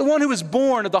 the one who was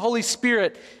born of the Holy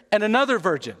Spirit and another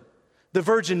virgin, the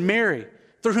Virgin Mary,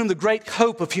 through whom the great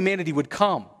hope of humanity would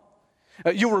come.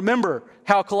 You'll remember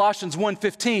how Colossians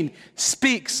 1:15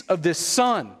 speaks of this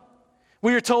Son.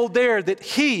 We are told there that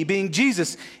He, being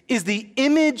Jesus, is the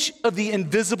image of the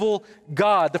invisible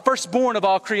God, the firstborn of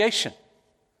all creation.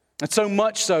 And so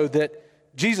much so that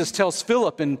Jesus tells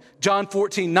Philip in John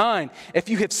 14:9, if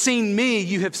you have seen me,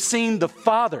 you have seen the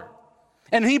Father.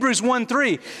 And in Hebrews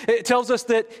 1:3, it tells us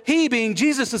that He, being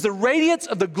Jesus, is the radiance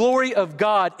of the glory of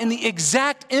God in the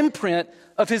exact imprint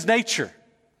of His nature.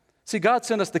 See, God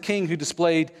sent us the King who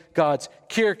displayed God's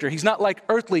character. He's not like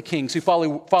earthly kings who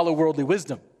follow worldly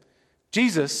wisdom.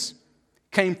 Jesus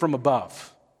came from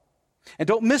above. And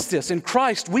don't miss this. In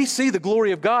Christ, we see the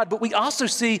glory of God, but we also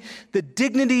see the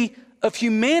dignity of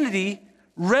humanity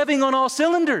revving on all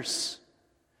cylinders.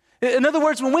 In other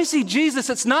words, when we see Jesus,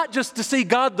 it's not just to see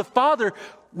God the Father.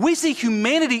 We see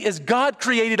humanity as God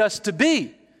created us to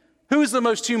be. Who is the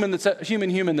most human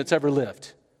that's ever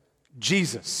lived?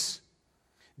 Jesus.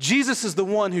 Jesus is the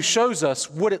one who shows us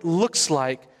what it looks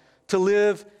like to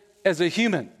live as a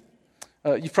human.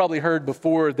 You've probably heard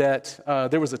before that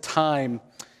there was a time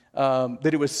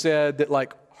that it was said that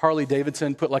like Harley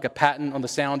Davidson put like a patent on the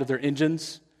sound of their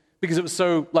engines because it was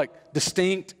so like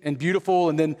distinct and beautiful.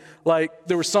 And then like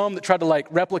there were some that tried to like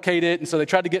replicate it. And so they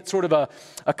tried to get sort of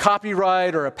a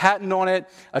copyright or a patent on it,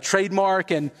 a trademark.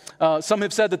 And some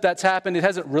have said that that's happened. It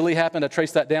hasn't really happened. I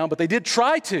traced that down, but they did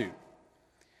try to.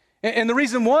 And the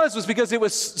reason was because it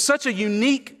was such a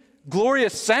unique,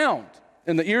 glorious sound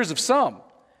in the ears of some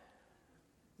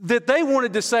that they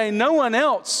wanted to say no one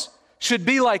else should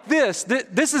be like this.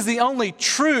 This is the only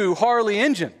true Harley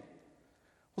engine.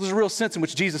 Well, there's a real sense in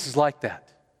which Jesus is like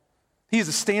that. He is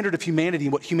the standard of humanity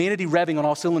and what humanity revving on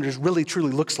all cylinders really,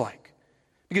 truly looks like.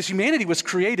 Because humanity was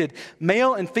created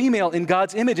male and female in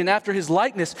God's image and after His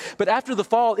likeness. But after the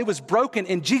fall, it was broken,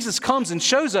 and Jesus comes and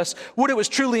shows us what it was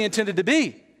truly intended to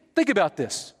be. Think about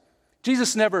this.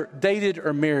 Jesus never dated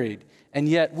or married, and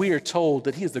yet we are told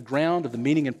that He is the ground of the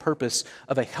meaning and purpose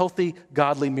of a healthy,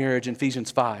 godly marriage in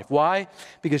Ephesians 5. Why?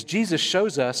 Because Jesus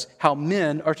shows us how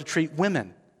men are to treat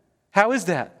women. How is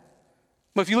that?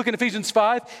 Well, if you look in Ephesians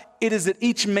 5, it is that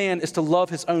each man is to love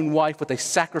his own wife with a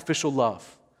sacrificial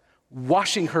love,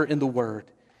 washing her in the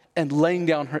Word and laying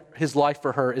down his life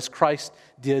for her as Christ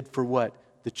did for what?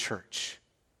 The church.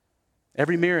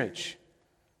 Every marriage,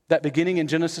 that beginning in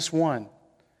Genesis 1,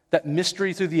 that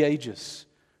mystery through the ages,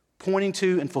 pointing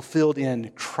to and fulfilled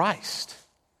in Christ.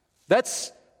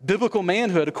 That's biblical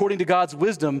manhood according to God's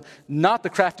wisdom, not the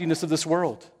craftiness of this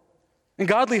world. And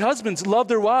godly husbands love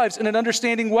their wives in an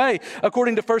understanding way,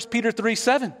 according to 1 Peter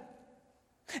 3:7.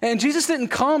 And Jesus didn't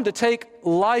come to take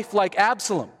life like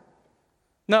Absalom.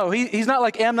 No, he's not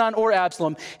like Amnon or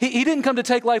Absalom. He didn't come to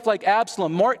take life like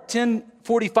Absalom. Mark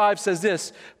 10:45 says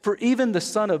this, "For even the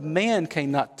Son of Man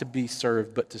came not to be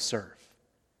served, but to serve,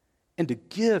 and to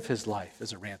give His life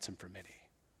as a ransom for many."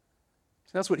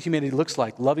 So that's what humanity looks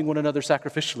like, loving one another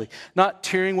sacrificially, not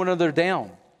tearing one another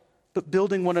down, but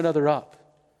building one another up.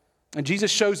 And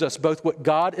Jesus shows us both what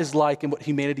God is like and what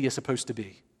humanity is supposed to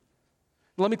be.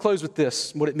 Let me close with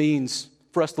this, what it means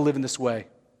for us to live in this way.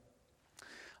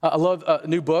 I love a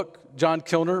new book, John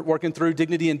Kilner, working through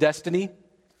Dignity and Destiny,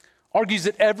 argues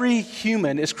that every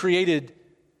human is created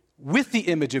with the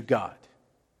image of God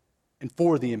and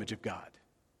for the image of God.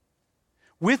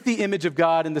 With the image of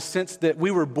God in the sense that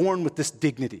we were born with this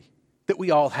dignity that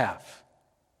we all have.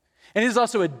 And it is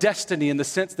also a destiny in the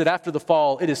sense that after the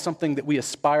fall, it is something that we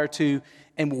aspire to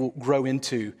and will grow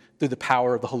into through the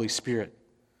power of the Holy Spirit.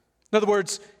 In other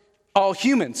words, all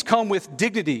humans come with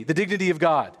dignity, the dignity of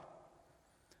God.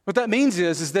 What that means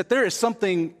is that there is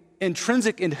something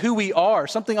intrinsic in who we are,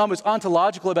 something almost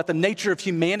ontological about the nature of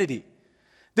humanity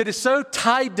that is so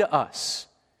tied to us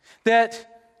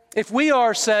that if we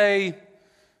are, say,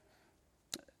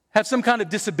 have some kind of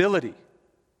disability,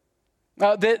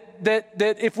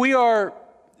 that if we are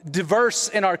diverse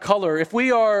in our color, if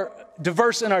we are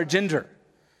diverse in our gender,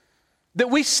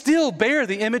 that we still bear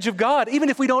the image of God, even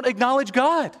if we don't acknowledge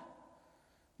God.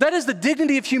 That is the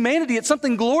dignity of humanity. It's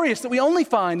something glorious that we only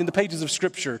find in the pages of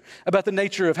Scripture about the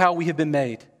nature of how we have been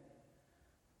made.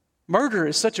 Murder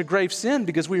is such a grave sin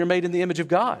because we are made in the image of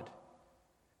God.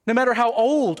 No matter how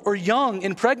old or young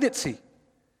in pregnancy,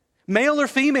 male or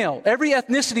female, every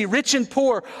ethnicity, rich and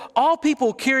poor, all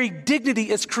people carry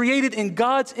dignity as created in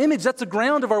God's image. That's the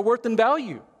ground of our worth and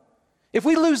value. If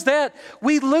we lose that,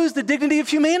 we lose the dignity of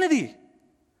humanity. In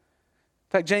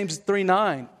fact, James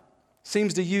 3:9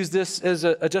 seems to use this as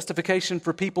a justification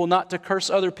for people not to curse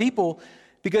other people,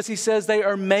 because he says they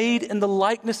are made in the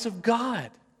likeness of God.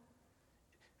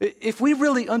 If we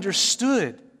really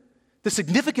understood the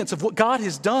significance of what God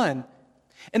has done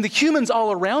and the humans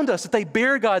all around us, that they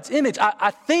bear God's image,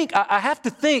 I have to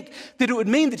think that it would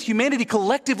mean that humanity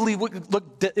collectively would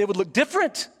look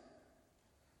different.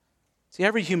 See,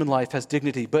 every human life has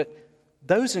dignity, but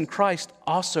those in Christ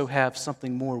also have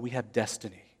something more. We have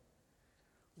destiny.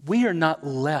 We are not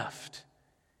left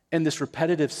in this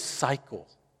repetitive cycle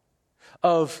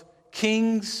of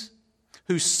kings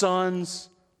whose sons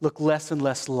look less and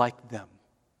less like them.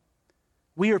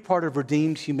 We are part of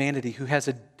redeemed humanity who has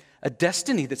a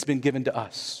destiny that's been given to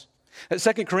us.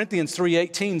 2 Corinthians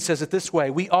 3:18 says it this way: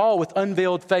 we all, with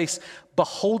unveiled face,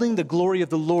 beholding the glory of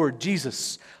the Lord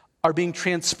Jesus, are being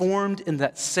transformed in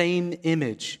that same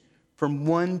image from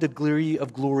one degree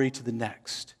of glory to the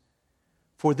next.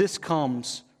 For this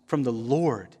comes from the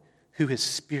Lord, who is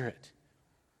Spirit.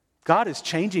 God is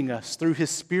changing us through His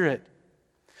Spirit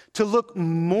to look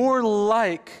more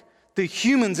like the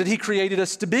humans that He created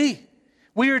us to be.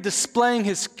 We are displaying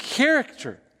His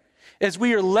character as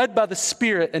we are led by the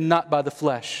Spirit and not by the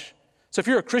flesh. So if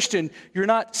you're a Christian, you're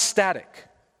not static.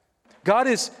 God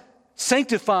is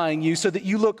sanctifying you so that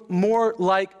you look more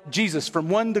like Jesus from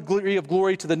one degree of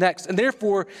glory to the next. And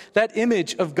therefore, that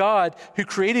image of God who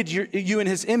created you in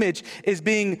His image is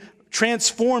being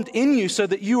transformed in you so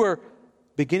that you are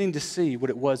beginning to see what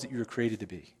it was that you were created to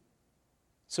be.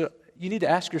 So you need to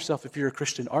ask yourself, if you're a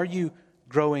Christian, are you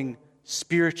growing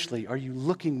spiritually? Are you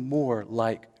looking more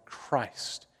like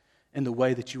Christ in the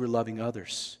way that you are loving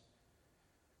others?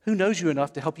 Who knows you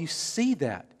enough to help you see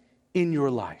that in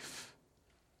your life?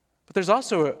 But there's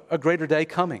also a greater day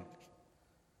coming.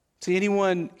 See,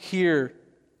 anyone here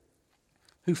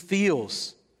who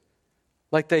feels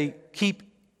like they keep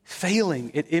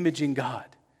failing at imaging God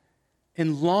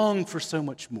and long for so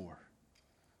much more,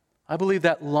 I believe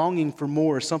that longing for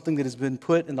more is something that has been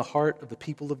put in the heart of the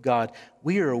people of God.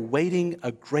 We are awaiting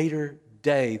a greater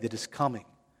day that is coming,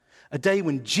 a day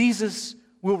when Jesus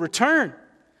will return,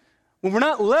 when we're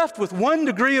not left with one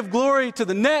degree of glory to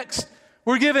the next.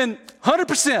 We're given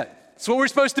 100%. That's what we're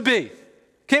supposed to be.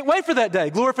 Can't wait for that day,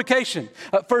 glorification.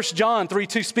 1 John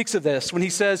 3:2 speaks of this when he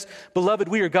says, "Beloved,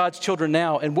 we are God's children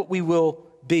now, and what we will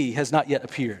be has not yet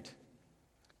appeared.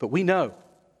 But we know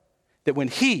that when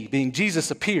He, being Jesus,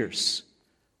 appears,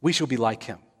 we shall be like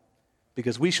Him,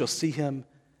 because we shall see Him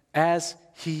as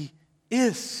He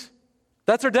is."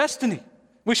 That's our destiny.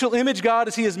 We shall image God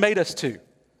as He has made us to.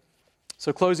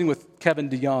 So closing with Kevin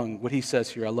DeYoung, what he says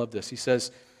here, I love this. He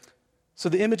says, so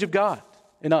the image of God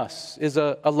in us is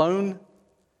a loan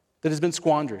that has been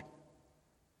squandered,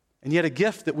 and yet a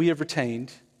gift that we have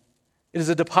retained. It is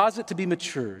a deposit to be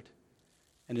matured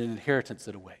and an inheritance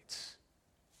that awaits.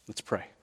 Let's pray.